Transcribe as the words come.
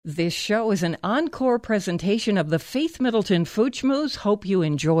This show is an encore presentation of the Faith Middleton Food Schmooze. Hope you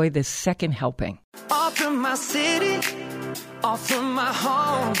enjoy this second helping. Off from my city, off from my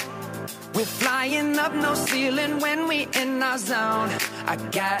home. We're flying up, no ceiling when we in our zone. I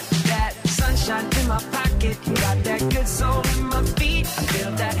got that sunshine in my pocket, got that good soul in my feet. I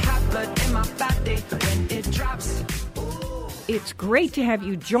feel that hot blood in my body when it drops. It's great to have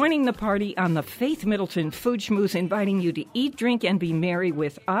you joining the party on the Faith Middleton Food Schmooze, inviting you to eat, drink, and be merry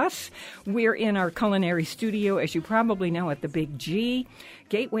with us. We're in our culinary studio, as you probably know, at the Big G,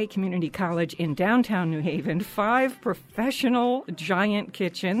 Gateway Community College in downtown New Haven. 5 professional giant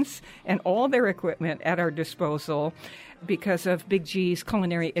kitchens and all their equipment at our disposal because of Big G's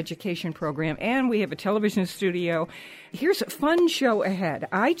culinary education program. And we have a television studio. Here's a fun show ahead.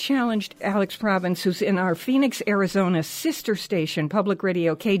 I challenged Alex Province, who's in our Phoenix, Arizona sister station, Public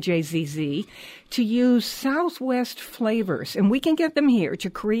Radio KJZZ, to use Southwest flavors. And we can get them here to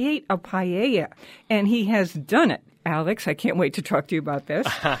create a paella. And he has done it. Alex, I can't wait to talk to you about this.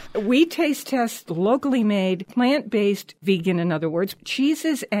 We taste test locally made, plant-based, vegan, in other words,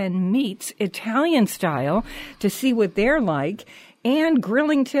 cheeses and meats, Italian style, to see what they're like, and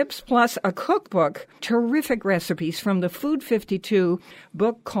grilling tips plus a cookbook, terrific recipes from the Food 52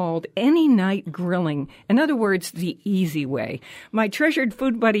 book called Any Night Grilling. In other words, the easy way. My treasured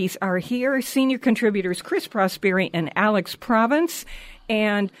food buddies are here, senior contributors Chris Prosperi and Alex Province.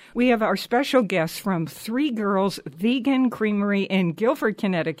 And we have our special guests from Three Girls Vegan Creamery in Guilford,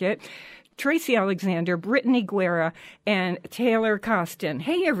 Connecticut, Tracy Alexander, Brittany Guerra, and Taylor Costin.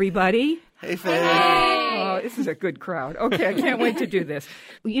 Hey, everybody. Hey, Faye. Hey. Oh, this is a good crowd. Okay, I can't wait to do this.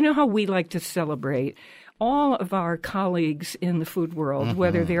 You know how we like to celebrate all of our colleagues in the food world,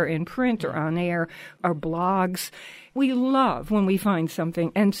 whether they're in print or on air or blogs. We love when we find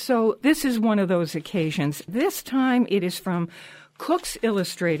something. And so this is one of those occasions. This time it is from Cooks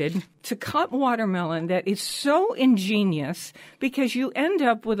Illustrated, to cut watermelon that is so ingenious because you end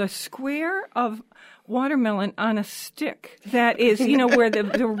up with a square of watermelon on a stick that is, you know, where the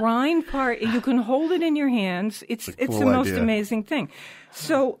rind part, you can hold it in your hands. It's the most amazing thing.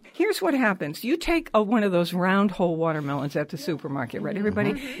 So here's what happens. You take one of those round hole watermelons at the supermarket, right,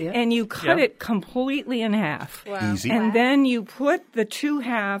 everybody? Yeah. And you cut it completely in half. Wow. Easy. And then you put the 2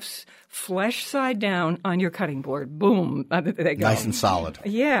 halves flesh side down on your cutting board. Boom. There they go. Nice and solid.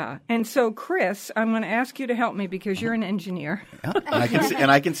 Yeah. And so, Chris, I'm going to ask you to help me because you're an engineer. Yeah. And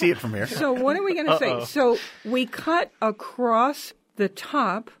I can see it from here. So what are we going to say? So we cut across the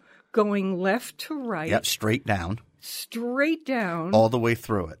top going left to right. Yep, straight down. Straight down. All the way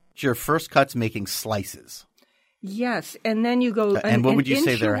through it. Your first cut's making slices. Yes, and then you go and what would you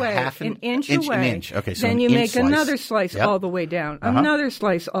say they're away, half an inch away. An inch. Okay, so then you make slice. Another slice all the way down, another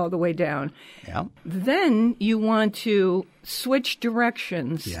slice all the way down. Yeah. Then you want to switch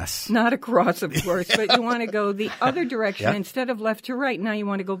directions. Yes. Not across, of course, but you want to go the other direction instead of left to right. Now you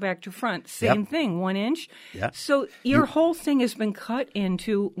want to go back to front. Same thing, 1 inch. Yep. So your whole thing has been cut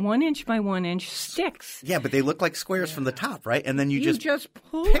into 1 inch by 1 inch sticks. Yeah, but they look like squares from the top, right? And then you just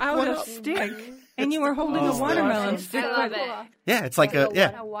pull out a stick. And you are holding a watermelon stick. I love it. Yeah, it's like a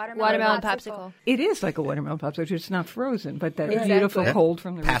watermelon popsicle. It is like a watermelon popsicle. It's not frozen, but that beautiful cold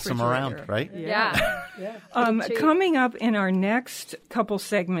from the Pass them refrigerator. around, right? Yeah. Coming up in our next couple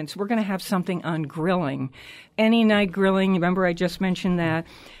segments, we're going to have something on grilling. Any night grilling. Remember I just mentioned that.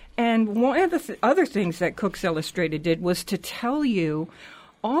 And one of the other things that Cooks Illustrated did was to tell you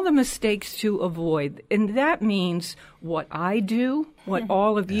all the mistakes to avoid. And that means what I do, what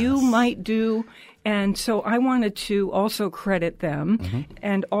all of you might do. And so I wanted to also credit them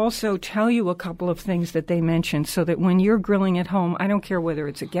and also tell you a couple of things that they mentioned so that when you're grilling at home, I don't care whether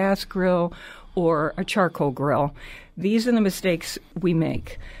it's a gas grill or a charcoal grill, these are the mistakes we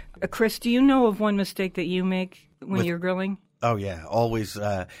make. Chris, do you know of one mistake that you make when you're grilling? Oh, yeah. Always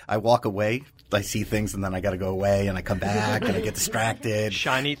I walk away. I see things and then I got to go away and I come back and I get distracted.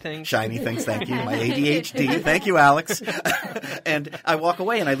 Shiny things. Shiny things, thank you. My ADHD. Thank you, Alex. And I walk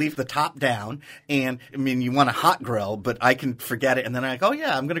away and I leave the top down. And, I mean, you want a hot grill, but I can forget it. And then I go, oh,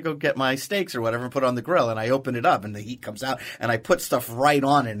 yeah, I'm going to go get my steaks or whatever and put it on the grill. And I open it up and the heat comes out. And I put stuff right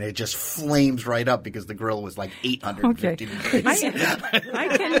on it and it just flames right up because the grill was like 850 degrees.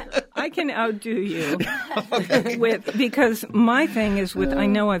 I can outdo you because my thing is I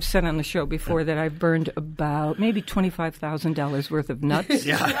know I've said on the show before that I've burned about maybe $25,000 worth of nuts.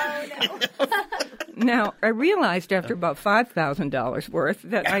 Yeah. Now, I realized after about $5,000 worth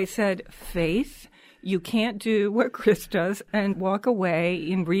that I said, Faith, you can't do what Chris does and walk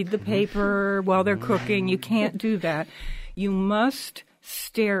away and read the paper while they're cooking. You can't do that. You must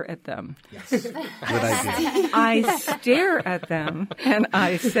stare at them. Yes. Good idea. I stare at them and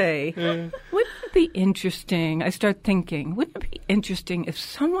I say, wouldn't it be interesting? I start thinking, wouldn't it be interesting if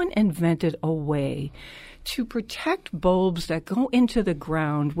someone invented a way to protect bulbs that go into the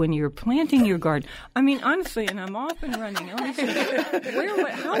ground when you're planting your garden? I mean, honestly, and I'm off and running.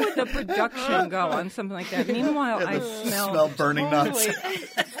 How would the production go on something like that? Meanwhile, I smell burning nuts.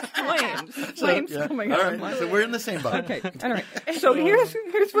 Flames coming out of my... So we're in the same boat. Okay, all right. So here's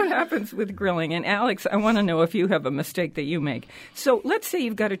what happens with grilling. And Alex, I want to know if you have a mistake that you make. So let's say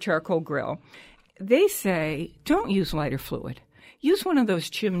you've got a charcoal grill. They say, don't use lighter fluid. Use one of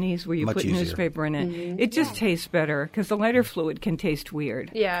those chimneys where you put newspaper in it. Mm-hmm. It just tastes better because the lighter fluid can taste weird.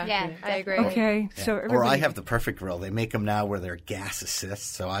 Yeah, I agree. Okay, yeah. So or I have the perfect grill. They make them now where they're gas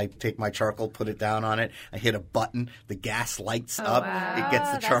assist. So I take my charcoal, put it down on it. I hit a button. The gas lights up. Wow. It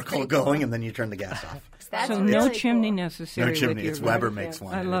gets the charcoal going, and then you turn the gas off. That's so really no chimney necessary. No chimney. With It's Weber makes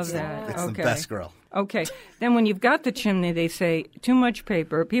one. I love that. It's the best grill. Okay. Then when you've got the chimney, they say too much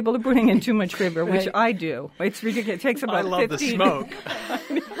paper. People are putting in too much paper, which I do. It's ridiculous. It takes about 15. I love the smoke.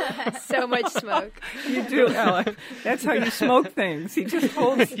 So much smoke. You do, Alex. That's how you smoke things. He just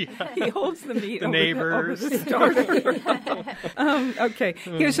holds he holds the meat over the starter. Okay.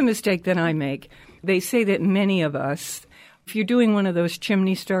 Here's a mistake that I make. They say that many of us, if you're doing one of those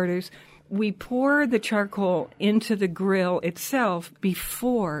chimney starters, we pour the charcoal into the grill itself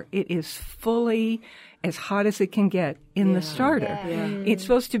before it is fully as hot as it can get in the starter. Yeah. It's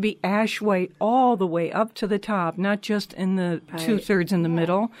supposed to be ash white all the way up to the top, not just in the 2/3 in the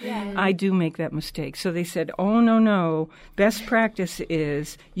middle. Yeah. I do make that mistake. So they said, oh, no. Best practice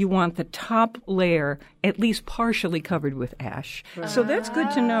is you want the top layer at least partially covered with ash. So that's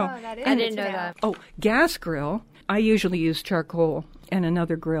good to know. I didn't know that. Oh, gas grill. I usually use charcoal and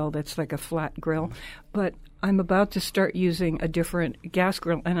another grill that's like a flat grill. But I'm about to start using a different gas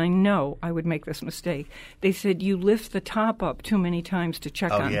grill, and I know I would make this mistake. They said you lift the top up too many times to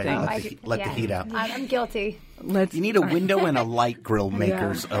check on things. Let the heat out. I'm guilty. You need a window and a light grill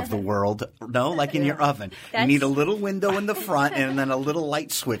makers of the world. No, like in your oven. You need a little window in the front and then a little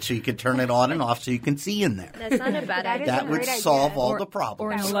light switch so you can turn it on and off so you can see in there. That's not a bad idea. That would solve all the problems.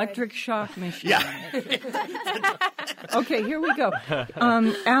 Or an electric shock machine. Yeah. Okay, here we go.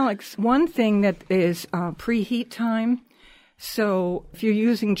 Alex, one thing that is preheat time. So if you're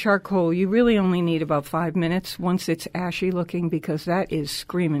using charcoal, you really only need about 5 minutes once it's ashy looking because that is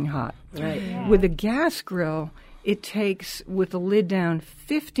screaming hot. Right. Yeah. With a gas grill, it takes, with the lid down,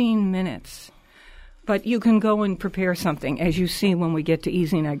 15 minutes. But you can go and prepare something, as you see when we get to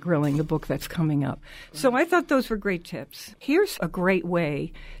Easy Night Grilling, the book that's coming up. So I thought those were great tips. Here's a great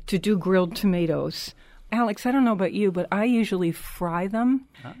way to do grilled tomatoes. Alex, I don't know about you, but I usually fry them.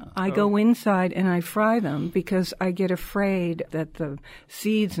 I go inside and I fry them because I get afraid that the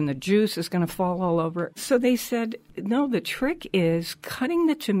seeds and the juice is going to fall all over. So they said, no, the trick is cutting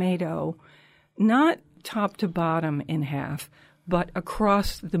the tomato not top to bottom in half, but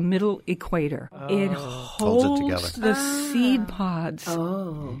across the middle equator. It holds the seed pods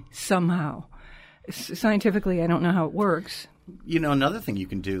somehow. Scientifically, I don't know how it works. You know, another thing you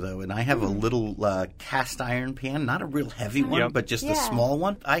can do, though, and I have a little cast iron pan, not a real heavy one, but just a small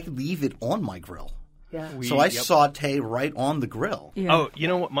one. I leave it on my grill. Yeah. So I saute right on the grill. Yeah. Oh, you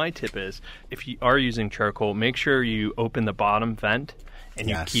know what my tip is? If you are using charcoal, make sure you open the bottom vent and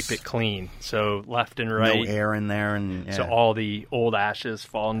you keep it clean. So left and right. No air in there. And so all the old ashes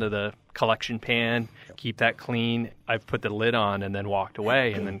fall into the collection pan. Keep that clean. I've put the lid on and then walked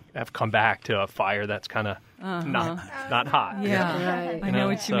away and then have come back to a fire that's kind of not hot. Yeah, right. I know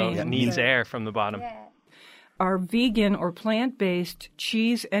what you mean. It needs air from the bottom. Yeah. Our vegan or plant-based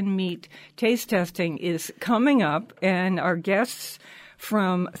cheese and meat taste testing is coming up, and our guests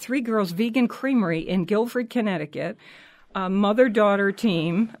from Three Girls Vegan Creamery in Guilford, Connecticut, a mother-daughter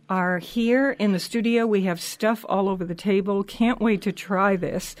team, are here in the studio. We have stuff all over the table. Can't wait to try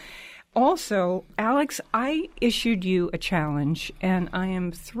this. Also, Alex, I issued you a challenge, and I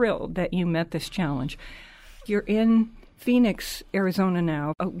am thrilled that you met this challenge. You're in Phoenix, Arizona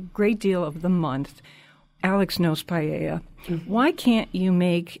now, a great deal of the month. Alex knows paella. Mm-hmm. Why can't you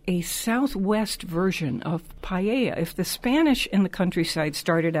make a Southwest version of paella? If the Spanish in the countryside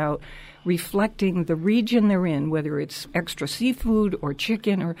started out reflecting the region they're in, whether it's extra seafood or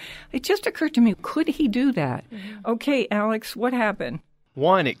chicken, or it just occurred to me, could he do that? Mm-hmm. Okay, Alex, what happened?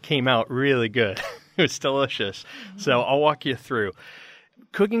 One, it came out really good. It was delicious. Mm-hmm. So I'll walk you through.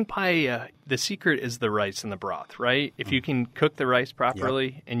 Cooking paella, the secret is the rice and the broth, right? If you can cook the rice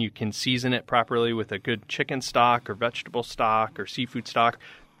properly and you can season it properly with a good chicken stock or vegetable stock or seafood stock,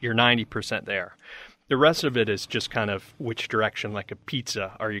 you're 90% there. The rest of it is just kind of which direction, like a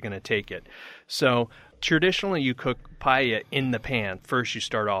pizza, are you going to take it. So traditionally, you cook paella in the pan. First, you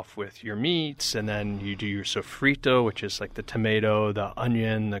start off with your meats, and then you do your sofrito, which is like the tomato, the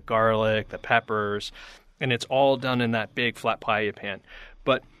onion, the garlic, the peppers, and it's all done in that big flat paella pan.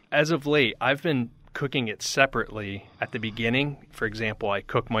 But as of late, I've been cooking it separately at the beginning. For example, I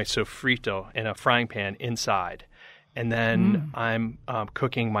cook my sofrito in a frying pan inside. And then I'm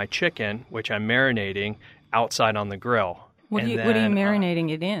cooking my chicken, which I'm marinating, outside on the grill. What are you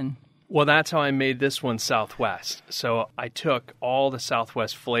marinating it in? Well, that's how I made this one Southwest. So I took all the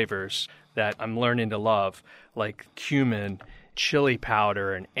Southwest flavors that I'm learning to love, like cumin, chili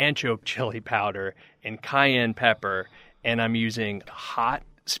powder, and ancho chili powder, and cayenne pepper, and I'm using hot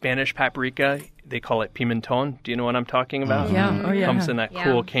Spanish paprika. They call it pimentón. Do you know what I'm talking about? Yeah. Oh, yeah. Comes in that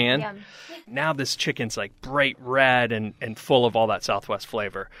cool can. Yeah. Now this chicken's like bright red and full of all that Southwest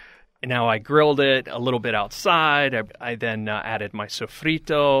flavor. And now I grilled it a little bit outside. I then added my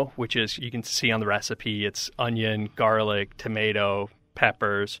sofrito, which is, you can see on the recipe, it's onion, garlic, tomato,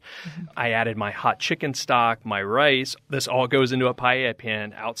 peppers. I added my hot chicken stock, my rice. This all goes into a paella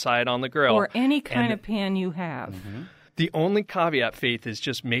pan outside on the grill. Or any kind of pan you have. The only caveat, Faith, is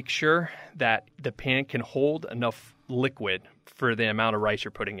just make sure that the pan can hold enough liquid for the amount of rice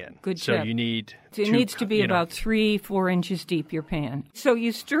you're putting in. Good So tip. you need It needs to be about 3-4 inches deep, your pan. So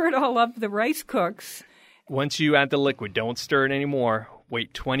you stir it all up, the rice cooks. Once you add the liquid, don't stir it anymore.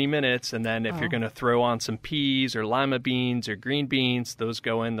 Wait 20 minutes, and then if you're going to throw on some peas or lima beans or green beans, those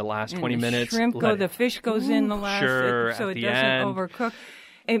go in the last 20 minutes. The fish goes in the last, Sure, so at it the doesn't end. overcook.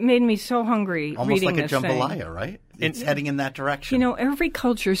 It made me so hungry Almost reading like a this thing. jambalaya, right? It's heading in that direction. You know, every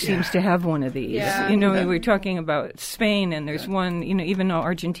culture seems to have one of these. Yeah. You know, we were talking about Spain, and there's one, you know, even though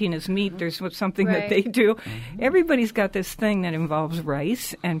Argentina's meat, there's something that Right. they do. Everybody's got this thing that involves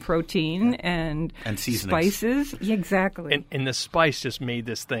rice and protein and seasonings. spices. Yeah, exactly. And the spice just made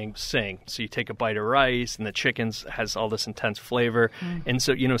this thing sing. So you take a bite of rice, and the chicken has all this intense flavor. And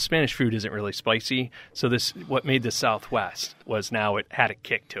so, you know, Spanish food isn't really spicy. So what made the Southwest was now it had a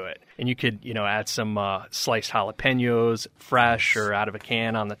kick to it. And you could, you know, add some sliced jalapenos, fresh or out of a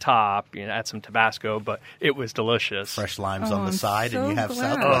can on the top. You know, add some Tabasco, but it was delicious. Fresh limes on the I'm side, so and you have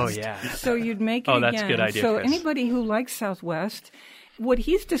glad. Southwest. Oh, yeah. So you'd make it Oh, again. that's a good idea, So Chris. anybody who likes Southwest, what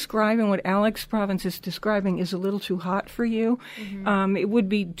he's describing, what Alex Province is describing, is a little too hot for you. It would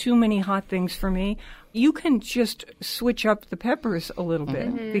be too many hot things for me. You can just switch up the peppers a little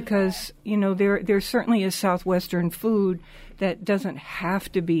bit because, you know, there certainly is Southwestern food that doesn't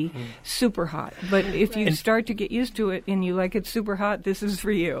have to be super hot. But if you start to get used to it and you like it super hot, this is for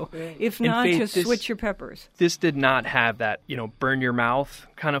you. If not, Faith, just switch your peppers. This did not have that, you know, burn your mouth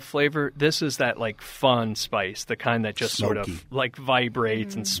kind of flavor. This is that like fun spice, the kind that just sort Smoky. of like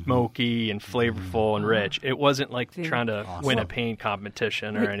vibrates and smoky and flavorful and rich. It wasn't like trying to win a paint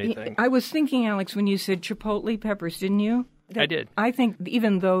competition or anything. I was thinking, Alex, when you said chipotle peppers, didn't you? I did. I think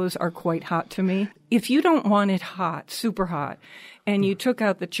even those are quite hot to me. If you don't want it hot, super hot, and you took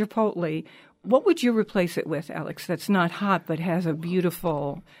out the chipotle, what would you replace it with, Alex, that's not hot but has a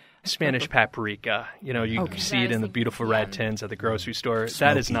beautiful... Spanish paprika. You know, you see it in the beautiful red tins at the grocery store.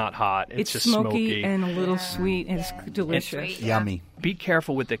 That is not hot. It's just smoky and a little sweet. It's delicious. Yummy. Be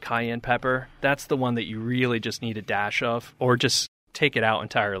careful with the cayenne pepper. That's the one that you really just need a dash of, or just take it out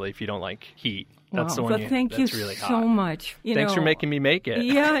entirely if you don't like heat. That's the one But thank you that's really so hot. much. Thanks for making me make it.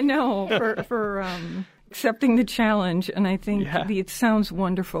 Yeah, no, for accepting the challenge. And I think it sounds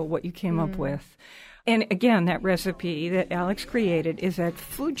wonderful what you came up with. And again, that recipe that Alex created is at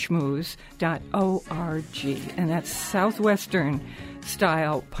foodschmooze.org. And that's Southwestern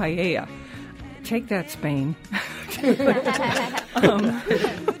style paella. Take that, Spain.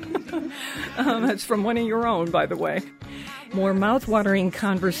 That's from one of your own, by the way. More mouth-watering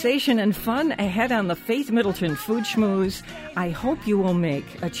conversation and fun ahead on the Faith Middleton Food Schmooze. I hope you will make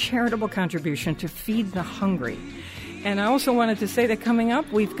a charitable contribution to feed the hungry. And I also wanted to say that coming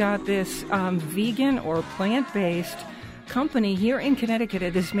up, we've got this vegan or plant-based company here in Connecticut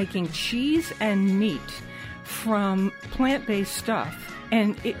that is making cheese and meat from plant-based stuff.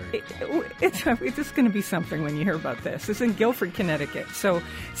 And it's just going to be something when you hear about this. It's in Guilford, Connecticut. So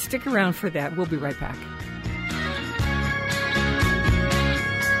stick around for that. We'll be right back.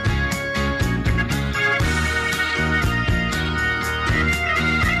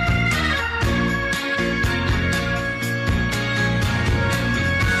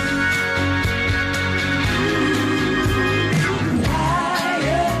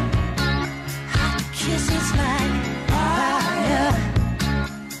 Kisses like fire,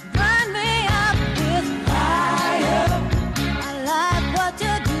 burn me up with fire. I like what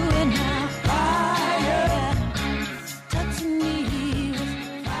you're doing now. Fire.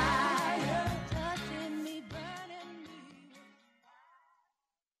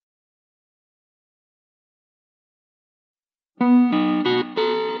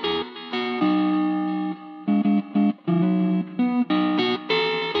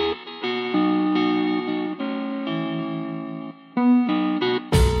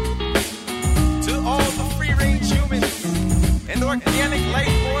 organic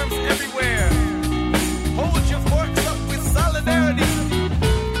life forms everywhere. Hold your forks up with solidarity.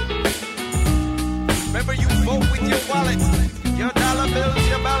 Remember, you vote with your wallet, your dollar bills,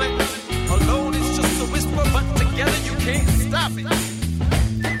 your ballot. Alone is just a whisper, but together you can't stop it.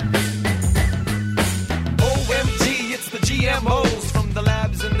 OMG, it's the GMOs from the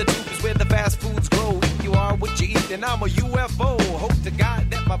labs and the tubes where the fast foods grow. If you are what you eat, then I'm a UFO. Hope to God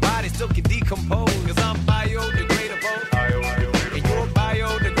that my body still can decompose, cause I'm biodegradable. And you're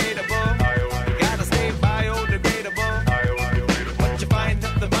biodegradable. You gotta stay biodegradable. But you find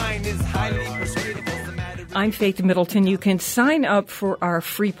that the mind is highly persuadable. I'm Faith Middleton. You can sign up for our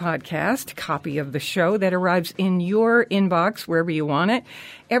free podcast, copy of the show that arrives in your inbox wherever you want it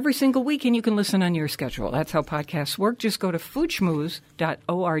every single week, and you can listen on your schedule. That's how podcasts work. Just go to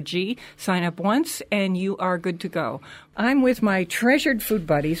foodschmooze.org, sign up once, and you are good to go. I'm with my treasured food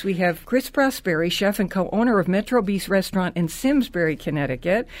buddies. We have Chris Prosperi, chef and co-owner of Metro Beast Restaurant in Simsbury,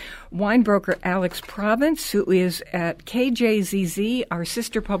 Connecticut. Wine broker Alex Province, who is at KJZZ, our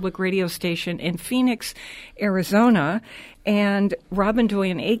sister public radio station in Phoenix, Arizona. And Robin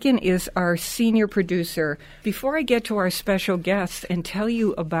Doyen-Aiken is our senior producer. Before I get to our special guests and tell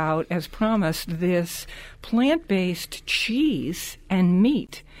you about, as promised, this plant-based cheese and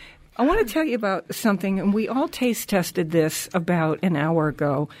meat, I want to tell you about something, and we all taste tested this about an hour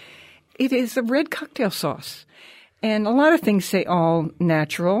ago. It is a red cocktail sauce. And a lot of things say all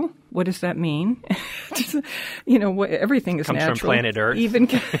natural. What does that mean? Everything is Comes natural. from planet Earth.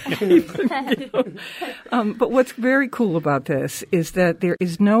 But what's very cool about this is that there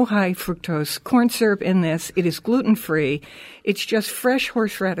is no high fructose corn syrup in this. It is gluten-free. It's just fresh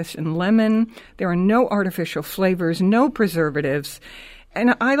horseradish and lemon. There are no artificial flavors, no preservatives.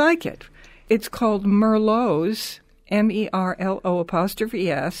 And I like it. It's called Merlot's,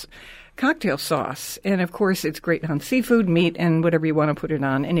 MERLO''S, cocktail sauce. And, of course, it's great on seafood, meat, and whatever you want to put it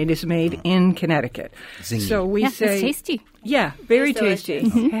on. And it is made in Connecticut. Zingy. So we say... It's tasty. Yeah, very It's tasty.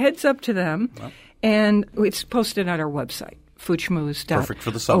 delicious. Heads up to them. And it's posted on our website, foodschmooze.org, Perfect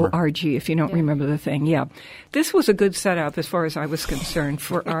for the summer. if you don't remember the thing. Yeah. This was a good setup as far as I was concerned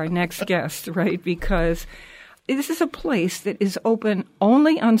for our next guest, right? Because this is a place that is open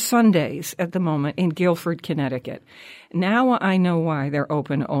only on Sundays at the moment in Guilford, Connecticut. Now I know why they're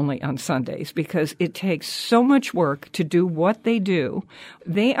open only on Sundays, because it takes so much work to do what they do.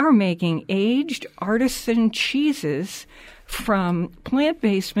 They are making aged artisan cheeses from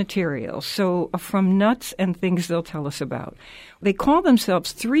plant-based materials, so from nuts and things they'll tell us about. They call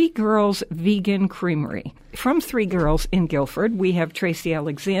themselves Three Girls Vegan Creamery. From Three Girls in Guilford, we have Tracy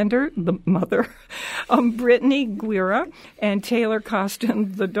Alexander, the mother, Brittany Guira, and Taylor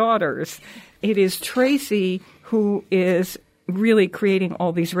Costin, the daughters. It is Tracy who is really creating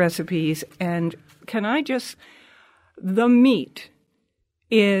all these recipes. And the meat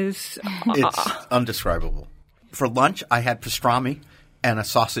is... It's undescribable. For lunch, I had pastrami and a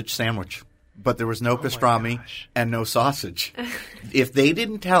sausage sandwich, but there was no pastrami and no sausage. If they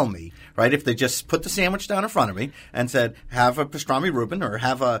didn't tell me, right, if they just put the sandwich down in front of me and said, have a pastrami Reuben or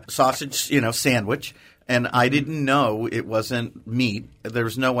have a sausage, sandwich, and I didn't know it wasn't meat, there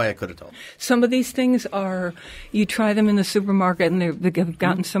was no way I could have told. Some of these things are, you try them in the supermarket and they've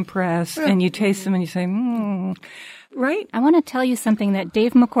gotten some press, and you taste them and you say, right? I want to tell you something that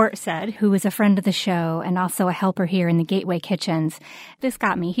Dave McCourt said, who is a friend of the show and also a helper here in the Gateway Kitchens. This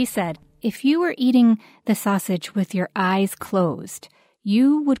got me. He said, if you were eating the sausage with your eyes closed,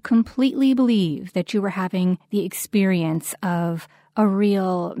 you would completely believe that you were having the experience of a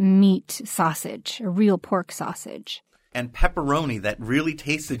real meat sausage, a real pork sausage. And pepperoni that really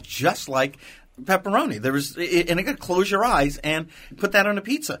tasted just like pepperoni. And I could close your eyes and put that on a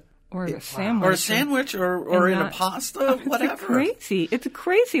pizza. Or a sandwich. Or a sandwich, or in a pasta, whatever. It's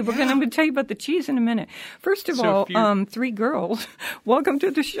crazy. I'm going to tell you about the cheese in a minute. First of all, Three Girls, welcome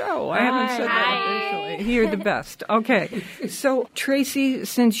to the show. I haven't said that officially. You're the best. Okay. So, Tracy,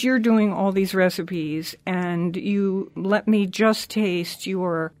 since you're doing all these recipes and you let me just taste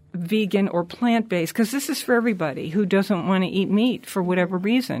your vegan or plant-based, because this is for everybody who doesn't want to eat meat for whatever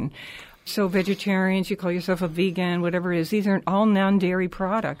reason. So vegetarians, you call yourself a vegan, whatever it is, these are all non-dairy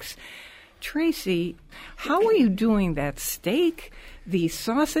products. Tracy, how are you doing that steak, these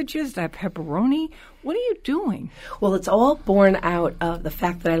sausages, that pepperoni? What are you doing? Well, it's all born out of the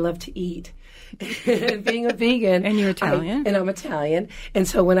fact that I love to eat. Being a vegan. And you're Italian. And I'm Italian. And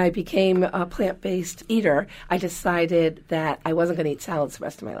so when I became a plant-based eater, I decided that I wasn't going to eat salads the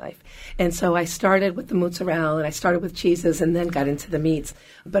rest of my life. And so I started with the mozzarella, and I started with cheeses, and then got into the meats.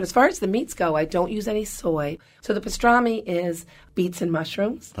 But as far as the meats go, I don't use any soy. So the pastrami is beets and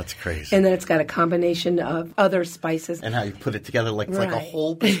mushrooms. That's crazy. And then it's got a combination of other spices. And how you put it together like it's like a Right.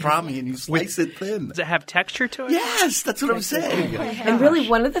 whole pastrami and you slice it thin. Does it have texture to it? Yes, that's what I'm saying. And really,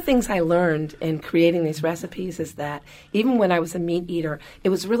 one of the things I learned in creating these recipes is that even when I was a meat eater, it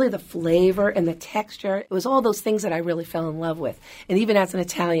was really the flavor and the texture. It was all those things that I really fell in love with. And even as an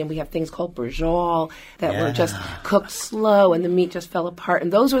Italian, we have things called brujol that were just cooked slow and the meat just fell apart.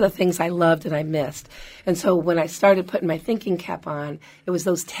 And those were the things I loved and I missed. And so when I started putting my thinking cap on, it was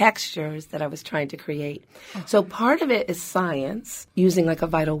those textures that I was trying to create. So part of it is science, using like a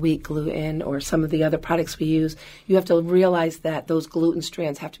Vital Wheat gluten or some of the other products we use. You have to realize that those gluten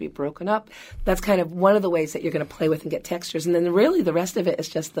strands have to be broken up. That's kind of one of the ways that you're going to play with and get textures. And then really the rest of it is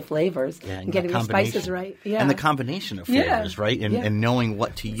just the flavors and getting the spices right. Yeah. And the combination of flavors, right? And knowing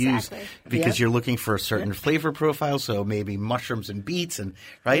what to use because you're looking for a certain flavor profile. So maybe mushrooms and beets and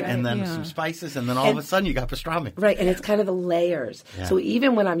and then some spices. And then all of a sudden you got pastrami. Right, and it's kind of the layers. Yeah. So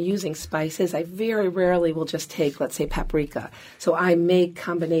even when I'm using spices, I very rarely will just take, let's say, paprika. So I make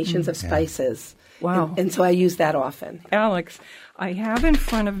combinations of spices. Wow. And so I use that often. Alex, I have in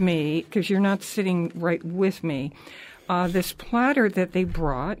front of me, because you're not sitting right with me, this platter that they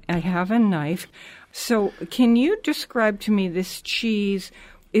brought. I have a knife. So can you describe to me this cheese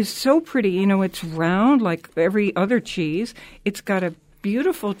is so pretty. You know, it's round like every other cheese. It's got a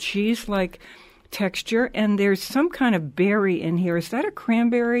beautiful cheese-like texture, and there's some kind of berry in here. Is that a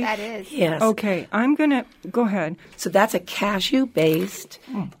cranberry? That is. Yes. Okay, I'm going to go ahead. So that's a cashew-based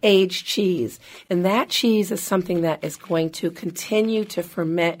aged cheese. And that cheese is something that is going to continue to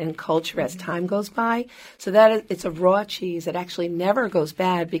ferment and culture as time goes by. So it's a raw cheese. It actually never goes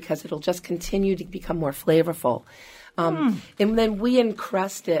bad because it'll just continue to become more flavorful. And then we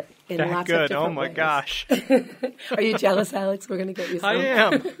encrust it in lots of different Oh, my ways. gosh. Are you jealous, Alex? We're going to get you some. I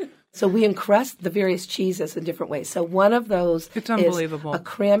am. So we encrust the various cheeses in different ways. So one of those It's is unbelievable. a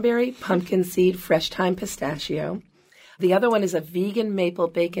cranberry, pumpkin seed, fresh thyme pistachio. The other one is a vegan maple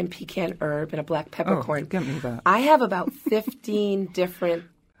bacon pecan herb and a black peppercorn. get me that. I have about 15 different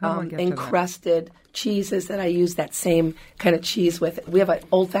How do I get to that? encrusted cheeses that I use that same kind of cheese with. We have an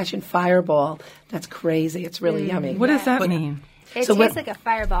old-fashioned fireball. That's crazy. It's really yummy. What does that mean? It So tastes what- like a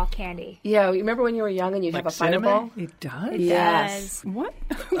fireball candy. Yeah, remember when you were young and you'd have a cinnamon? fireball? It does? Yes. What?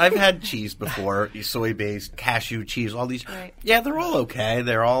 I've had cheese before, soy-based, cashew cheese, all these. Right. Yeah, they're all okay.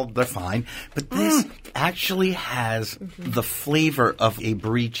 They're fine. But this actually has the flavor of a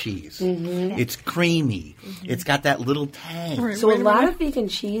brie cheese. It's creamy. It's got that little tang. So a lot of vegan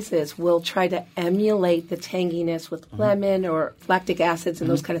cheeses will try to emulate the tanginess with lemon or lactic acids and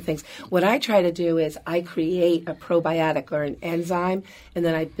those kind of things. What I try to do is I create a probiotic or an enzyme, and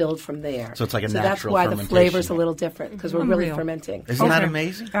then I build from there. So it's like a that's natural why the fermentation. flavor's a little different, because we're really Unreal. fermenting. Isn't that Okay.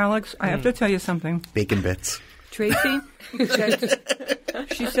 amazing? Alex, I have to tell you something. Bacon bits. Tracy,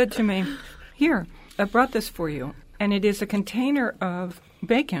 she said to me, here, I brought this for you. And it is a container of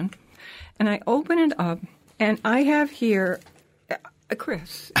bacon. And I open it up, and I have here,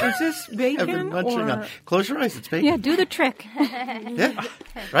 Chris, is this bacon? I've been munching or... on. Close your eyes. It's bacon. Yeah, do the trick. Yeah.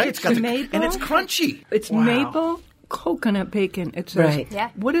 Right? It's got maple? and it's crunchy. It's maple coconut bacon. It says. Right. Yeah.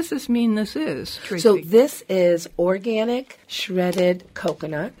 What does this mean this is, Tracy? So this is organic shredded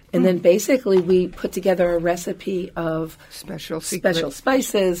coconut, and then basically we put together a recipe of Special secret. special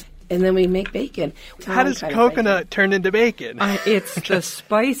spices, and then we make bacon. How does Kind of coconut turn into bacon? It's the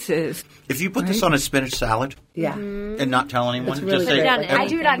spices. If you put this on a spinach salad bacon. Yeah. and not tell anyone, It's really just say, great. I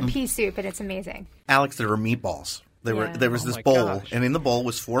do it on pea soup, and it's amazing. Alex, there were meatballs. There was this my bowl, gosh. and in the bowl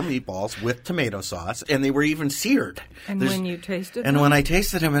was 4 meatballs with tomato sauce, and they were even seared. And when you tasted and them? when I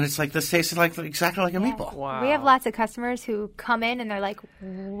tasted them, and it's like this tasted like exactly like a meatball. Wow. We have lots of customers who come in and they're like,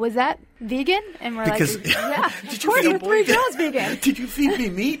 "Was that vegan?" And we're Because like, "Yeah, did of course, feed the 3 girls vegan." Did you feed me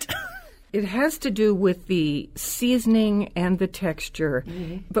meat? It has to do with the seasoning and the texture.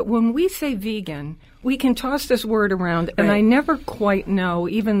 But when we say vegan, we can toss this word around, and Right. I never quite know,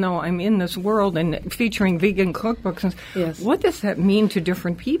 even though I'm in this world and featuring vegan cookbooks, and Yes. what does that mean to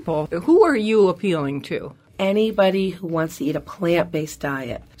different people? Who are you appealing to? Anybody who wants to eat a plant-based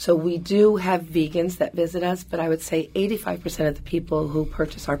diet. So we do have vegans that visit us, but I would say 85% of the people who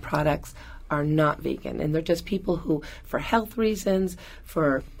purchase our products are not vegan. And they're just people who, for health reasons,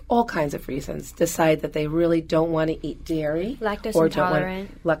 for all kinds of reasons, decide that they really don't want to eat dairy. Lactose or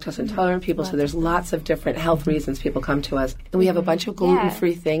intolerant. lactose intolerant people. So there's lots of different health reasons people come to us. And we have a bunch of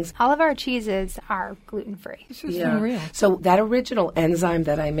gluten-free things. All of our cheeses are gluten-free. This is unreal. So that original enzyme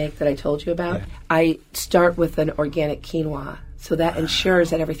that I make that I told you about, I start with an organic quinoa. So that ensures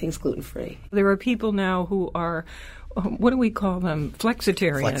that everything's gluten-free. There are people now who are what do we call them?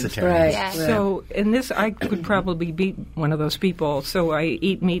 Flexitarians. Flexitarians. Right. Yeah. So, in this, I could probably be one of those people. So, I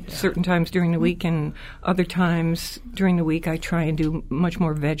eat meat certain times during the week, and other times during the week, I try and do much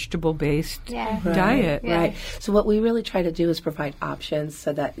more vegetable-based diet. Yeah. Right. So what we really try to do is provide options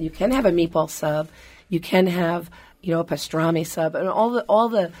so that you can have a meatball sub, you can have, you know, a pastrami sub, and all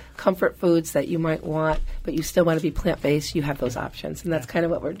the comfort foods that you might want, but you still want to be plant-based, you have those options. And that's kind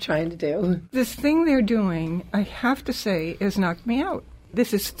of what we're trying to do. This thing they're doing, I have to say, has knocked me out.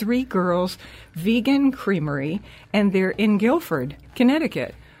 This is Three Girls Vegan Creamery, and they're in Guilford,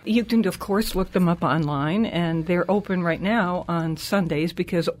 Connecticut. You can, of course, look them up online, and they're open right now on Sundays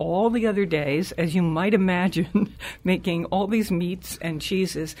because all the other days, as you might imagine, making all these meats and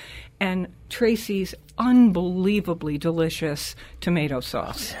cheeses, and Tracy's unbelievably delicious tomato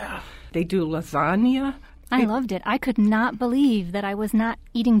sauce. Yeah. They do lasagna. I loved it. I could not believe that I was not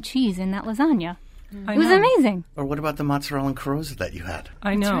eating cheese in that lasagna. I It was know. amazing. Or what about the mozzarella and carosa that you had?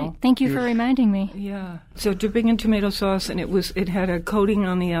 I know. That's right. Thank you for reminding me. Yeah. So dipping in tomato sauce, and it had a coating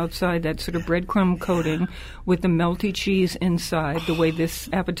on the outside, that sort of breadcrumb coating with the melty cheese inside, the way this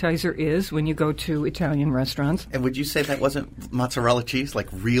appetizer is when you go to Italian restaurants. And would you say that wasn't mozzarella cheese, like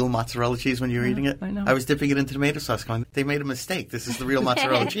real mozzarella cheese when you were eating it? I know. I was dipping it in tomato sauce going, they made a mistake. This is the real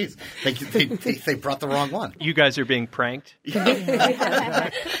mozzarella cheese. They brought the wrong one. You guys are being pranked.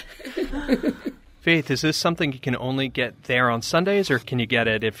 Faith, is this something you can only get there on Sundays, or can you get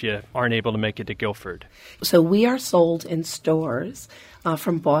it if you aren't able to make it to Guilford? So we are sold in stores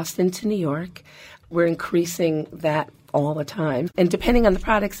from Boston to New York. We're increasing that all the time. And depending on the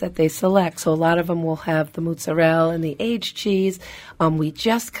products that they select, so a lot of them will have the mozzarella and the aged cheese. We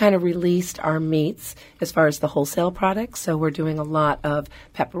just kind of released our meats as far as the wholesale products. So we're doing a lot of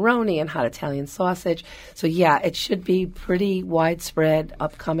pepperoni and hot Italian sausage. So yeah, it should be pretty widespread,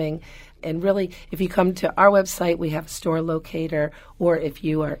 upcoming. And really, if you come to our website, we have a store locator, or if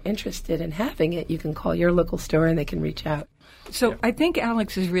you are interested in having it, you can call your local store and they can reach out. So I think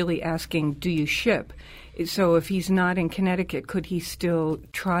Alex is really asking, do you ship? So if he's not in Connecticut, could he still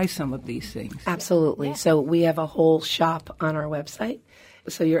try some of these things? Absolutely. Yeah. So we have a whole shop on our website.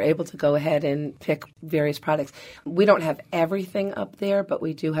 So you're able to go ahead and pick various products. We don't have everything up there, but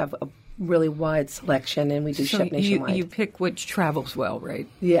we do have a really wide selection, and we do ship nationwide. You pick which travels well, right?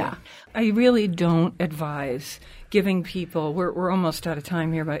 Yeah. I really don't advise giving people, we're almost out of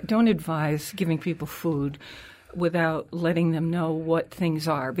time here, but don't advise giving people food without letting them know what things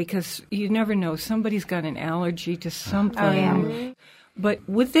are, because you never know. Somebody's got an allergy to something. Oh, yeah. But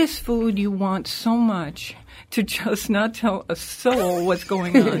with this food, you want so much to just not tell a soul what's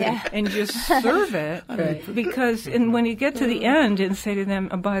going on and just serve it. Right. Because when you get to the end and say to them,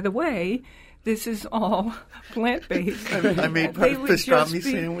 by the way, this is all plant-based. I made pastrami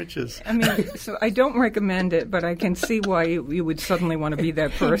sandwiches. I mean, so I don't recommend it, but I can see why you would suddenly want to be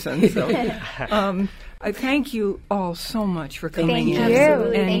that person. So, I thank you all so much for coming in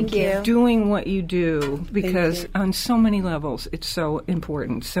and doing what you do, because on so many levels it's so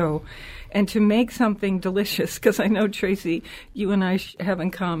important. So, and to make something delicious, because I know, Tracy, you and I have in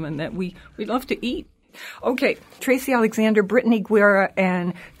common that we love to eat. Okay, Tracy Alexander, Brittany Guerra,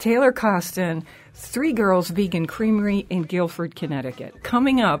 and Taylor Costin, Three Girls Vegan Creamery in Guilford, Connecticut.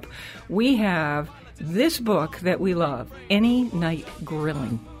 Coming up, we have this book that we love, Any Night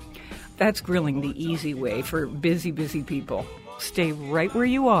Grilling. That's grilling the easy way for busy, busy people. Stay right where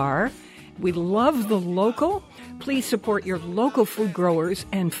you are. We love the local. Please support your local food growers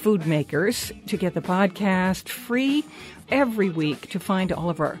and food makers. To get the podcast free every week, to find all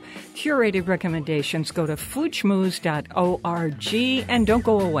of our curated recommendations, go to foodschmooze.org, and don't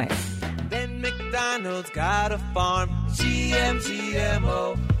go away. Then McDonald's got a farm,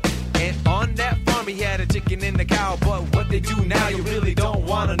 GMO. And on that farm he had a chicken and a cow, but what they do now you really don't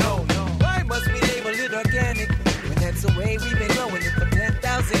want to know. Why must we label it organic when that's the way we've been growing it for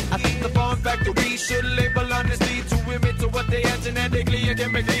 10,000 years? I think the farm factory should label honesty to admit to what they are genetically and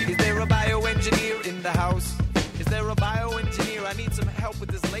chemically. Is there a bioengineer in the house? Is there a bioengineer? I need some help with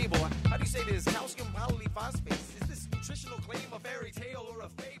this label. How do you say this? Calcium polyphosphates? Is this nutritional claim a fairy tale or a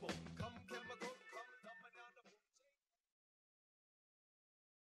fable? Come chemical,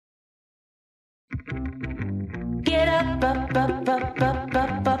 Get up, up, up, up, up,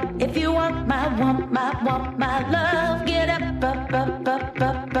 up, up. If you want my love. Get up, up, up, up,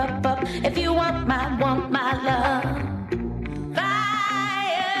 up, up, up. If you want my love.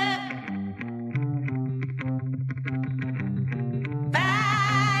 Fire,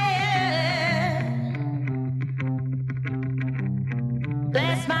 fire.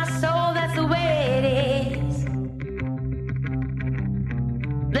 Bless my soul, that's the way it is.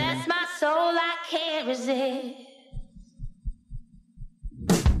 Bless my soul, I can't resist.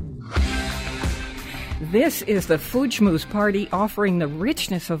 This is the Food Schmooze Party, offering the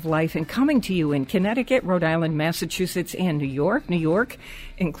richness of life and coming to you in Connecticut, Rhode Island, Massachusetts, and New York,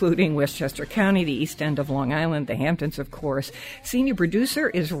 including Westchester County, the East End of Long Island, the Hamptons, of course. Senior producer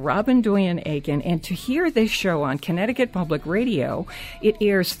is Robin Doyen-Aiken, and to hear this show on Connecticut Public Radio, it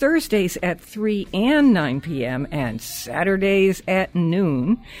airs Thursdays at 3 and 9 p.m. and Saturdays at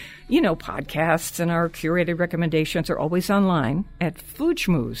noon. You know, podcasts and our curated recommendations are always online at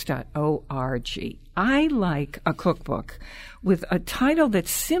foodschmooze.org. I like a cookbook with a title that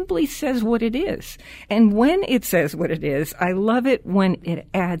simply says what it is. And when it says what it is, I love it when it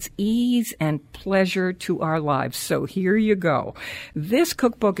adds ease and pleasure to our lives. So here you go. This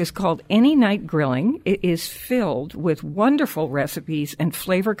cookbook is called Any Night Grilling. It is filled with wonderful recipes and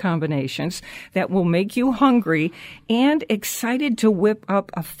flavor combinations that will make you hungry and excited to whip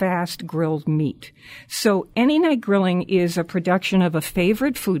up a fast grilled meat. So Any Night Grilling is a production of a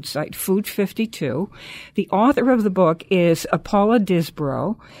favorite food site, Food 52. The author of the book is Paula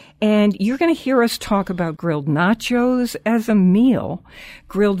Disbrow, and you're going to hear us talk about grilled nachos as a meal,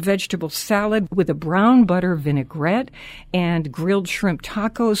 grilled vegetable salad with a brown butter vinaigrette, and grilled shrimp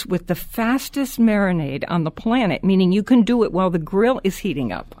tacos with the fastest marinade on the planet, meaning you can do it while the grill is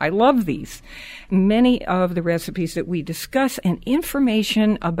heating up. I love these. Many of the recipes that we discuss and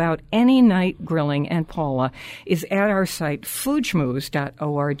information about Any Night Grilling and Paula is at our site,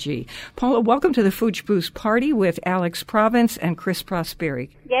 foodschmooze.org. Paula, welcome to the Food Schmooze Party with Alex Province and Chris Prosperi.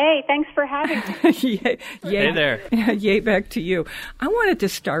 Yay, thanks for having me. Yay. Hey there. Yay, back to you. I wanted to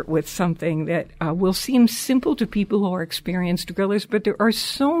start with something that will seem simple to people who are experienced grillers, but there are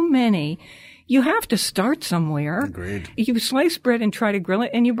so many. You have to start somewhere. Agreed. You slice bread and try to grill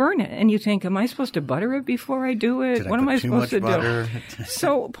it, and you burn it. And you think, am I supposed to butter it before I do it? What am I supposed to do?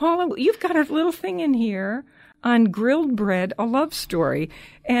 So, Paula, you've got a little thing in here on grilled bread, a love story,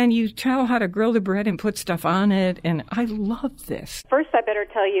 and you tell how to grill the bread and put stuff on it, and I love this. First, I better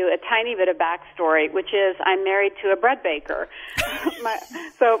tell you a tiny bit of backstory, which is I'm married to a bread baker.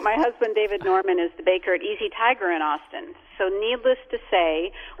 So my husband, David Norman, is the baker at Easy Tiger in Austin. So needless to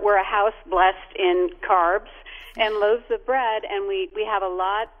say, we're a house blessed in carbs and loaves of bread, and we have a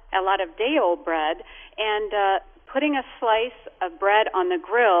lot of day-old bread, and putting a slice of bread on the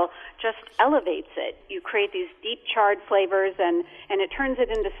grill just elevates it. You create these deep charred flavors, and it turns it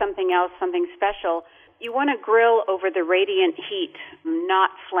into something else, something special. You want to grill over the radiant heat,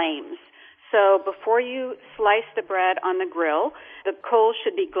 not flames. So before you slice the bread on the grill, the coals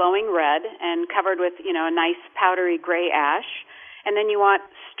should be glowing red and covered with, a nice powdery gray ash. And then you want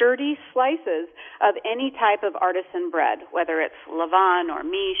sturdy slices of any type of artisan bread, whether it's levain or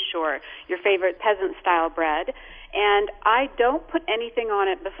miche or your favorite peasant-style bread. And I don't put anything on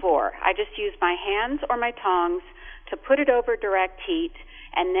it before. I just use my hands or my tongs to put it over direct heat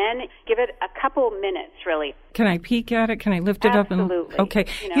and then give it a couple minutes, really. Can I peek at it? Can I lift it up? Absolutely. Okay.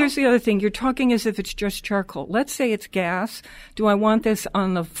 Here's the other thing. You're talking as if it's just charcoal. Let's say it's gas. Do I want this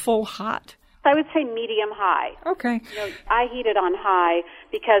on the full hot? I would say medium-high. Okay. I heat it on high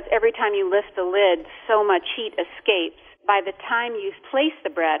because every time you lift the lid, so much heat escapes. By the time you place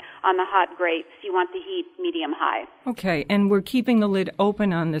the bread on the hot grates, you want the heat medium-high. Okay, and we're keeping the lid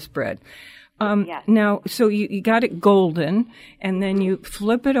open on this bread. Yes. Now, so you got it golden, and then you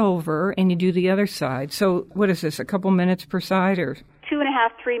flip it over, and you do the other side. So what is this, a couple minutes per side? Or 2.5,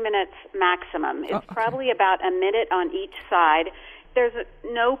 3 minutes maximum. It's probably about a minute on each side. There's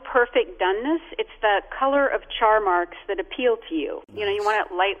no perfect doneness. It's the color of char marks that appeal to you. You want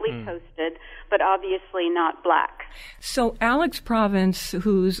it lightly toasted, but obviously not black. So Alex Province,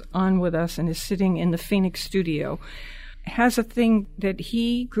 who's on with us and is sitting in the Phoenix studio, has a thing that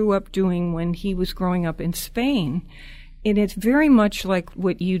he grew up doing when he was growing up in Spain, and it's very much like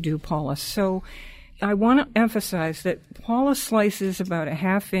what you do, Paula. So I want to emphasize that Paula slices about a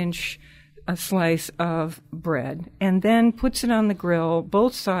half-inch a slice of bread and then puts it on the grill,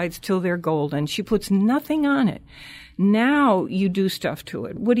 both sides, till they're golden. She puts nothing on it. Now you do stuff to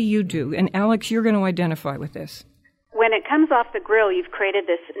it. What do you do? And Alex, you're going to identify with this. When it comes off the grill, you've created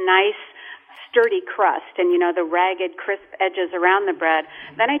this nice, sturdy crust and, the ragged, crisp edges around the bread.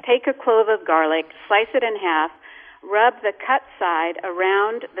 Then I take a clove of garlic, slice it in half, rub the cut side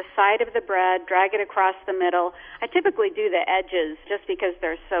around the side of the bread, drag it across the middle. I typically do the edges just because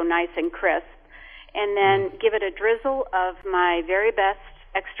they're so nice and crisp. And then give it a drizzle of my very best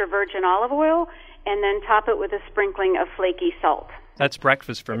extra virgin olive oil, and then top it with a sprinkling of flaky salt. That's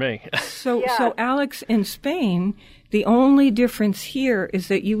breakfast for me. So Alex, in Spain, the only difference here is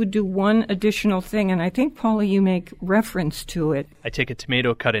that you would do one additional thing, and I think, Paula, you make reference to it. I take a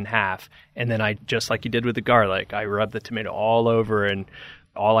tomato cut in half, and then I, just like you did with the garlic, I rub the tomato all over and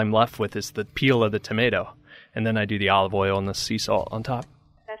all I'm left with is the peel of the tomato. And then I do the olive oil and the sea salt on top.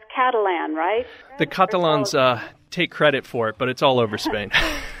 That's Catalan, right? The Catalans take credit for it, but it's all over Spain.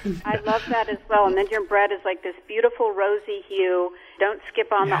 I love that as well. And then your bread is like this beautiful rosy hue. Don't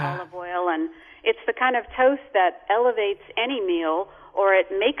skip on the olive oil. And it's the kind of toast that elevates any meal, or it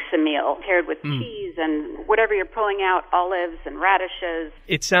makes a meal paired with cheese and whatever you're pulling out, olives and radishes.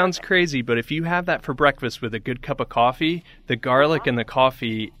 It sounds crazy, but if you have that for breakfast with a good cup of coffee, the garlic and the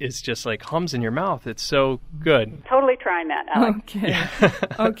coffee is just like hums in your mouth. It's so good. Totally trying that, Alex. Okay.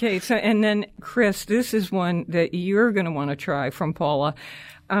 Okay, so and then, Chris, this is one that you're going to want to try from Paula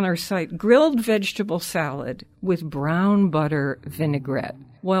on our site. Grilled vegetable salad with brown butter vinaigrette.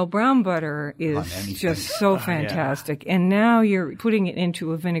 Well, brown butter is just so fantastic. And now you're putting it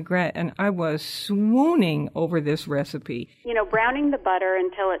into a vinaigrette, and I was swooning over this recipe. You know, browning the butter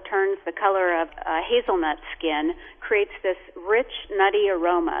until it turns the color of hazelnut skin creates this rich, nutty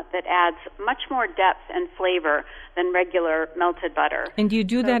aroma that adds much more depth and flavor than regular melted butter. And do you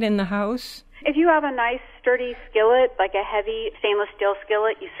do that in the house? If you have a nice, sturdy skillet, like a heavy stainless steel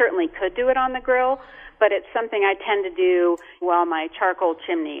skillet, you certainly could do it on the grill. But it's something I tend to do while my charcoal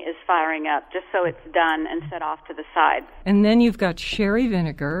chimney is firing up, just so it's done and set off to the side. And then you've got sherry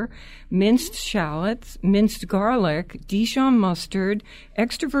vinegar, minced shallots, minced garlic, Dijon mustard,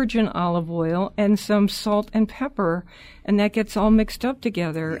 extra virgin olive oil, and some salt and pepper. And that gets all mixed up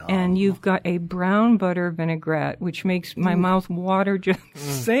together. And you've got a brown butter vinaigrette, which makes my mouth water just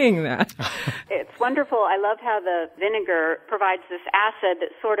saying that. It's wonderful. I love how the vinegar provides this acid that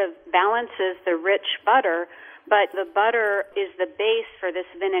sort of balances the rich butter, but the butter is the base for this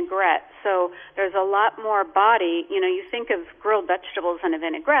vinaigrette. So there's a lot more body. You know, you think of grilled vegetables in a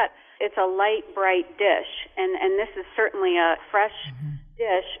vinaigrette, it's a light, bright dish. And this is certainly a fresh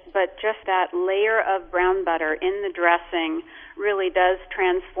dish, but just that layer of brown butter in the dressing really does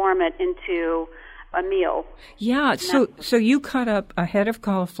transform it into a meal. Yeah, so you cut up a head of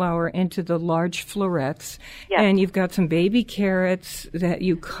cauliflower into the large florets, and you've got some baby carrots that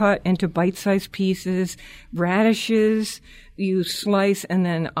you cut into bite-sized pieces, radishes you slice, and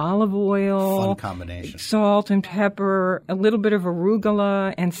then olive oil, fun combination, salt and pepper, a little bit of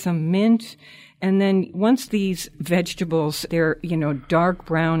arugula, and some mint. And then once these vegetables, they're, dark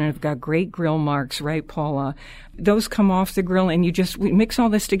brown and have got great grill marks, right, Paula? Those come off the grill and we mix all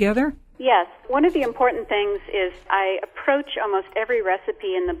this together? Yes. One of the important things is I approach almost every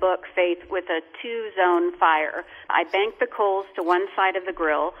recipe in the book, Faith, with a two-zone fire. I bank the coals to one side of the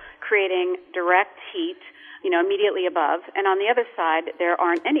grill, creating direct heat, immediately above. And on the other side, there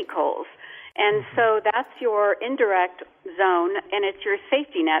aren't any coals. And so that's your indirect zone, and it's your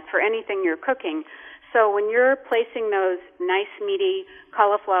safety net for anything you're cooking. So when you're placing those nice, meaty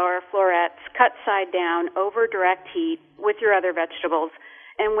cauliflower florets cut side down over direct heat with your other vegetables,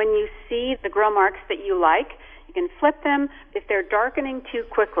 and when you see the grill marks that you like, you can flip them. If they're darkening too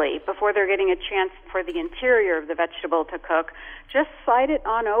quickly before they're getting a chance for the interior of the vegetable to cook, just slide it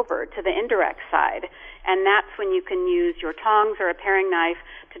on over to the indirect side. And that's when you can use your tongs or a paring knife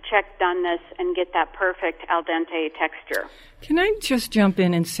to check doneness and get that perfect al dente texture. Can I just jump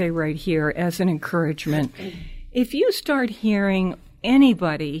in and say right here as an encouragement, if you start hearing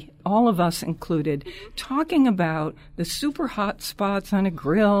anybody, all of us included, talking about the super hot spots on a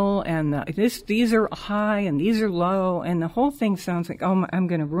grill and these are high and these are low, and the whole thing sounds like, oh, I'm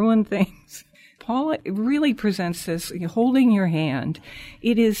going to ruin things. Paula really presents this holding your hand.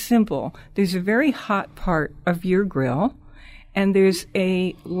 It is simple. There's a very hot part of your grill, and there's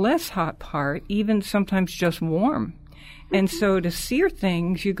a less hot part, even sometimes just warm. And so to sear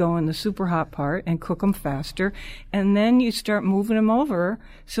things, you go in the super hot part and cook them faster, and then you start moving them over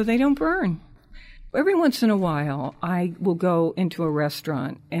so they don't burn. Every once in a while, I will go into a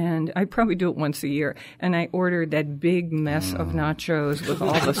restaurant, and I probably do it once a year, and I order that big mess of nachos with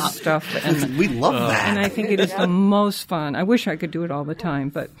all the stuff. And we love that. And I think it is the most fun. I wish I could do it all the time,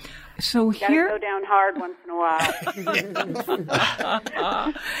 but so here. Gotta go down hard once in a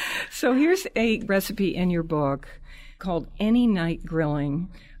while. So here's a recipe in your book called Any Night Grilling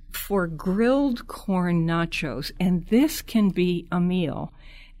for grilled corn nachos, and this can be a meal.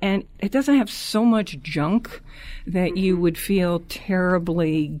 And it doesn't have so much junk that you would feel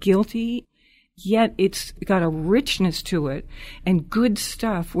terribly guilty, yet it's got a richness to it and good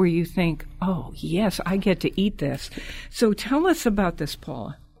stuff where you think, oh, yes, I get to eat this. So tell us about this,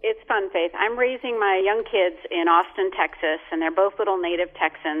 Paula. It's fun, Faith. I'm raising my young kids in Austin, Texas, and they're both little native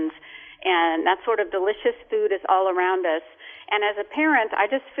Texans, and that sort of delicious food is all around us. And as a parent, I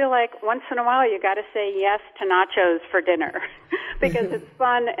just feel like once in a while you got to say yes to nachos for dinner because it's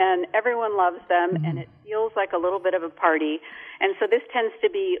fun and everyone loves them and it feels like a little bit of a party. And so this tends to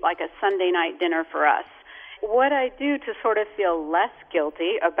be like a Sunday night dinner for us. What I do to sort of feel less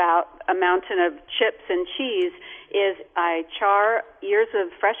guilty about a mountain of chips and cheese is I char ears of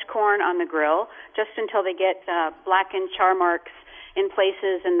fresh corn on the grill just until they get blackened char marks in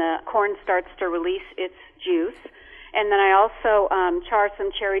places and the corn starts to release its juice. And then I also char some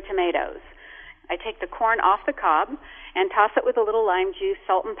cherry tomatoes. I take the corn off the cob and toss it with a little lime juice,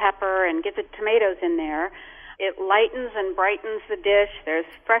 salt and pepper, and get the tomatoes in there. It lightens and brightens the dish. There's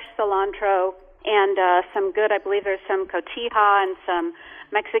fresh cilantro and some good, I believe there's some cotija and some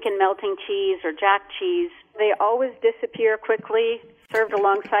Mexican melting cheese or jack cheese. They always disappear quickly, served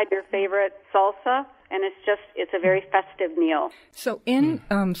alongside your favorite salsa. And it's a very festive meal. So in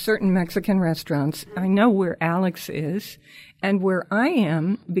certain Mexican restaurants, I know where Alex is and where I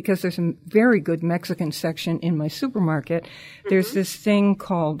am, because there's a very good Mexican section in my supermarket, there's this thing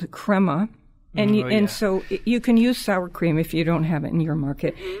called crema. And so you can use sour cream if you don't have it in your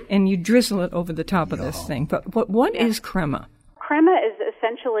market, and you drizzle it over the top of this thing. But what is crema? Crema is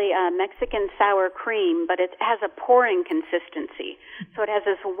essentially Mexican sour cream, but it has a pouring consistency. So it has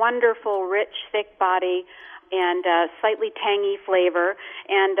this wonderful, rich, thick body and slightly tangy flavor,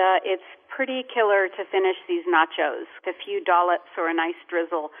 and it's pretty killer to finish these nachos. A few dollops or a nice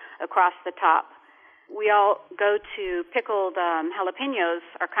drizzle across the top. We all go to pickled jalapenos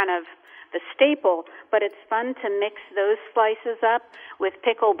are kind of the staple, but it's fun to mix those slices up with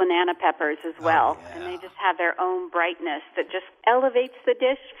pickled banana peppers as well. And they just have their own brightness that just elevates the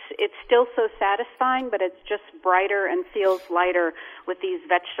dish. It's still so satisfying, but it's just brighter and feels lighter with these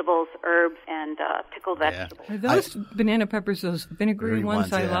vegetables, herbs, and pickled vegetables. Are those banana peppers, those vinegary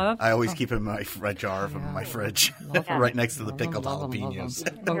ones I love? I always keep in my jar from my fridge, right next to the pickled jalapenos.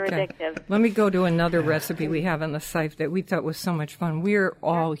 They're addictive. Let me go to another recipe we have on the site that we thought was so much fun. We're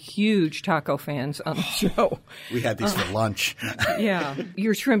all huge taco fans on the show. We had these for lunch. Yeah,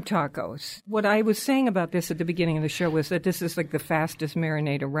 your shrimp tacos. What I was saying about this at the beginning of the show was that this is like the fastest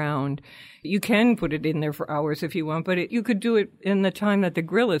marinade around. You can put it in there for hours if you want, but you could do it in the time that the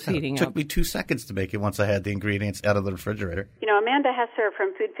grill is heating up. It took me 2 seconds to make it once I had the ingredients out of the refrigerator. You know, Amanda Hesser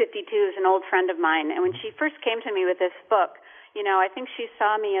from Food 52 is an old friend of mine, and when she first came to me with this book, you know, I think she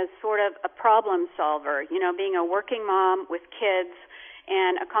saw me as sort of a problem solver, you know, being a working mom with kids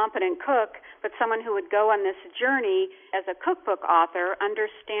and a competent cook, but someone who would go on this journey as a cookbook author,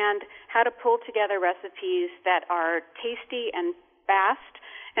 understand how to pull together recipes that are tasty and fast.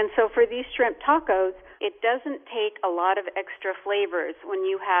 And so for these shrimp tacos, it doesn't take a lot of extra flavors when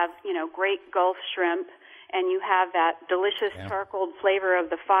you have, you know, great Gulf shrimp and you have that delicious charcoal flavor of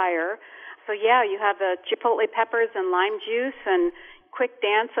the fire. So, yeah, you have the chipotle peppers and lime juice and quick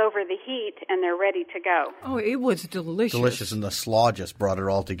dance over the heat, and they're ready to go. Oh, it was delicious. Delicious, and the slaw just brought it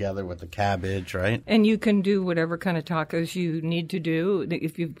all together with the cabbage, right? And you can do whatever kind of tacos you need to do.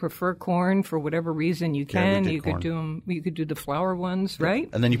 If you prefer corn for whatever reason, you can. You could do them. You could do the flour ones, right?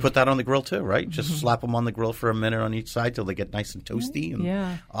 And then you put that on the grill too, right? Just slap them on the grill for a minute on each side till they get nice and toasty,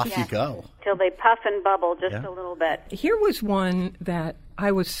 and off you go. Till they puff and bubble just a little bit. Here was one that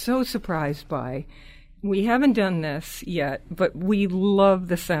I was so surprised by. We haven't done this yet, but we love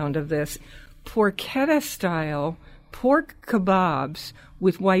the sound of this. Porchetta-style pork kebabs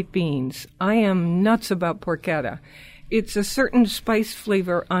with white beans. I am nuts about porchetta. It's a certain spice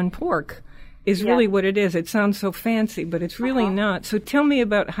flavor on pork is really what it is. It sounds so fancy, but it's really not. So tell me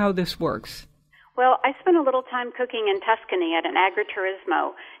about how this works. Well, I spent a little time cooking in Tuscany at an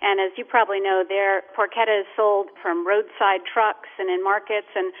agriturismo, and as you probably know, their porchetta is sold from roadside trucks and in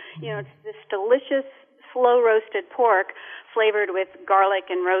markets, and, you know, it's this delicious slow-roasted pork flavored with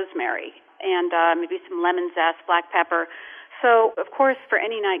garlic and rosemary and maybe some lemon zest, black pepper. So, of course, for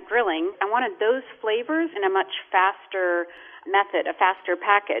any night grilling, I wanted those flavors in a much faster method, a faster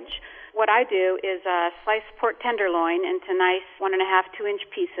package. What I do is slice pork tenderloin into nice 1.5, 2-inch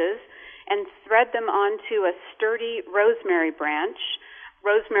pieces and thread them onto a sturdy rosemary branch.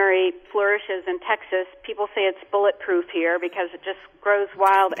 Rosemary flourishes in Texas. People say it's bulletproof here because it just grows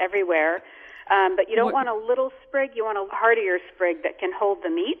wild everywhere. But you don't want a little sprig. You want a heartier sprig that can hold the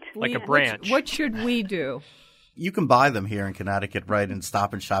meat. Like a branch. What should we do? You can buy them here in Connecticut, right? In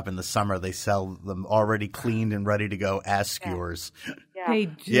Stop and Shop in the summer, they sell them already cleaned and ready to go as skewers. They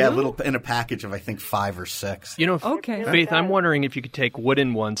do? Yeah, in a package of, I think, 5 or 6. You know, Faith, I'm wondering if you could take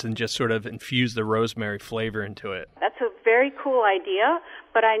wooden ones and just sort of infuse the rosemary flavor into it. That's a very cool idea,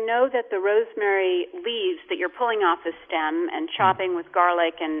 but I know that the rosemary leaves that you're pulling off the stem and chopping with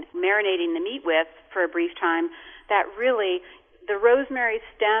garlic and marinating the meat with for a brief time, that really The rosemary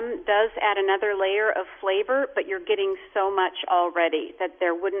stem does add another layer of flavor, but you're getting so much already that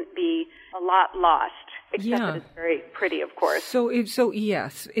there wouldn't be a lot lost. Except that it's very pretty, of course. So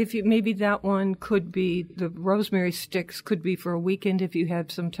yes, maybe that one could be, the rosemary sticks could be for a weekend if you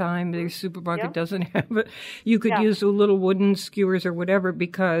have some time. Their supermarket doesn't have it. You could use the little wooden skewers or whatever,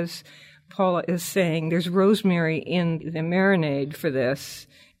 because Paula is saying there's rosemary in the marinade for this.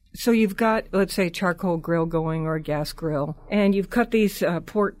 So you've got, let's say, a charcoal grill going or a gas grill, and you've cut these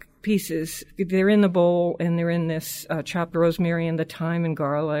pork pieces. They're in the bowl, and they're in this chopped rosemary and the thyme and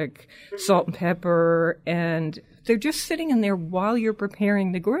garlic, salt and pepper, and they're just sitting in there while you're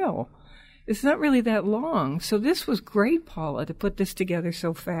preparing the grill. It's not really that long. So this was great, Paula, to put this together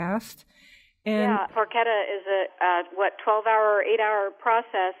so fast. And porchetta is a 12-hour or 8-hour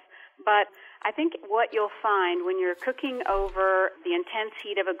process, but I think what you'll find when you're cooking over the intense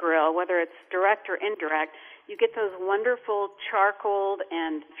heat of a grill, whether it's direct or indirect, you get those wonderful charcoaled,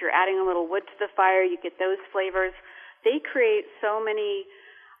 and if you're adding a little wood to the fire, you get those flavors. They create so many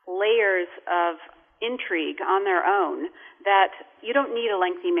layers of intrigue on their own that you don't need a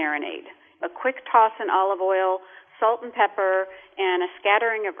lengthy marinade. A quick toss in olive oil, salt and pepper, and a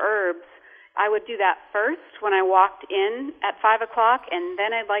scattering of herbs. I would do that first when I walked in at 5 o'clock, and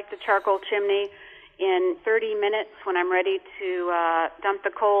then I'd like the charcoal chimney in 30 minutes when I'm ready to dump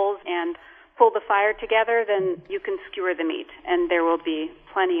the coals and pull the fire together. Then you can skewer the meat, and there will be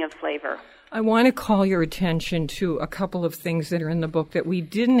plenty of flavor. I want to call your attention to a couple of things that are in the book that we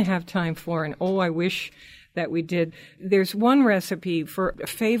didn't have time for, and I wish that we did. There's one recipe for a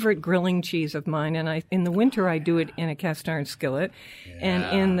favorite grilling cheese of mine, and in the winter I do it in a cast iron skillet, and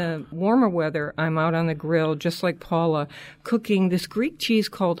in the warmer weather I'm out on the grill, just like Paula, cooking this Greek cheese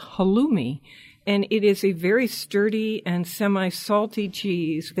called halloumi. And it is a very sturdy and semi-salty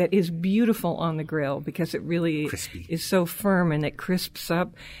cheese that is beautiful on the grill because it really is so firm and it crisps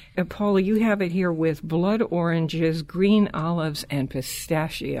up. And Paula, you have it here with blood oranges, green olives, and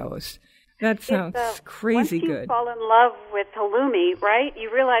pistachios. That sounds crazy good. Once you fall in love with halloumi, right, you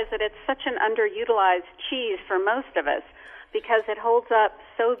realize that it's such an underutilized cheese for most of us because it holds up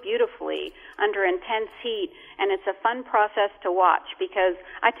so beautifully under intense heat, and it's a fun process to watch because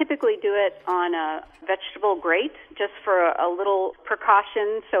I typically do it on a vegetable grate just for a little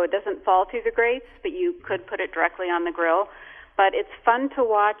precaution so it doesn't fall through the grates, but you could put it directly on the grill. But it's fun to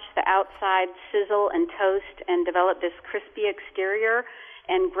watch the outside sizzle and toast and develop this crispy exterior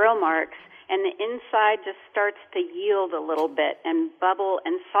and grill marks, and the inside just starts to yield a little bit and bubble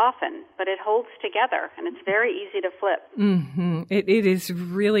and soften, but it holds together, and it's very easy to flip. Mm-hmm. It is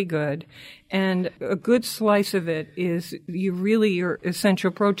really good, and a good slice of it is your essential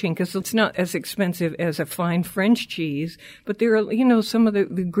protein, because it's not as expensive as a fine French cheese, but there are, some of the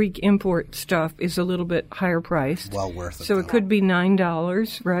Greek import stuff is a little bit higher priced. Well worth it. So it could be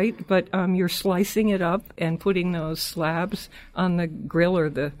 $9, right? But you're slicing it up and putting those slabs on the grill or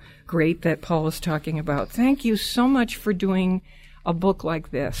the grate that Paul is talking about. Thank you so much for doing a book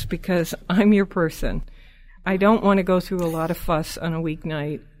like this, because I'm your person. I don't want to go through a lot of fuss on a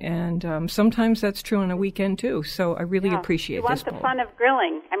weeknight, and sometimes that's true on a weekend too. So I really appreciate this. You want the fun of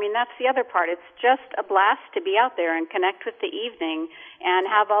grilling. I mean, that's the other part. It's just a blast to be out there and connect with the evening and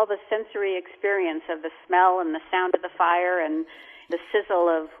have all the sensory experience of the smell and the sound of the fire and the sizzle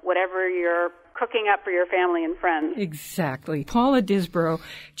of whatever you're cooking up for your family and friends. Exactly. Paula Disborough,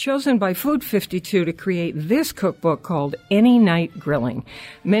 chosen by Food 52 to create this cookbook called Any Night Grilling.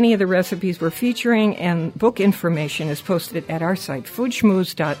 Many of the recipes we're featuring and book information is posted at our site,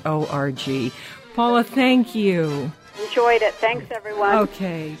 foodschmooze.org. Paula, thank you. Enjoyed it. Thanks, everyone.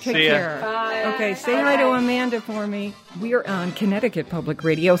 Okay, take care. Bye. Okay, say hi to Amanda for me. We are on Connecticut Public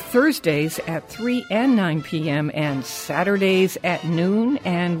Radio Thursdays at 3 and 9 p.m. and Saturdays at noon.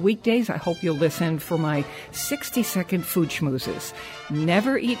 And weekdays, I hope you'll listen for my 60-second food schmoozes.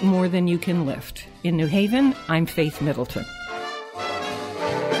 Never eat more than you can lift. In New Haven, I'm Faith Middleton.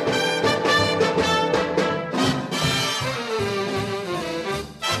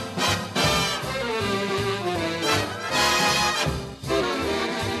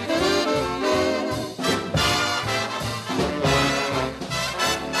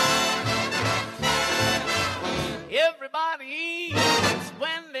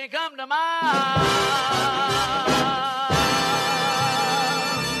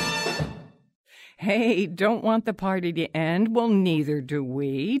 Hey, don't want the party to end? Well, neither do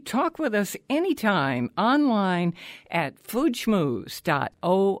we. Talk with us anytime online at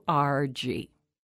foodschmooze.org.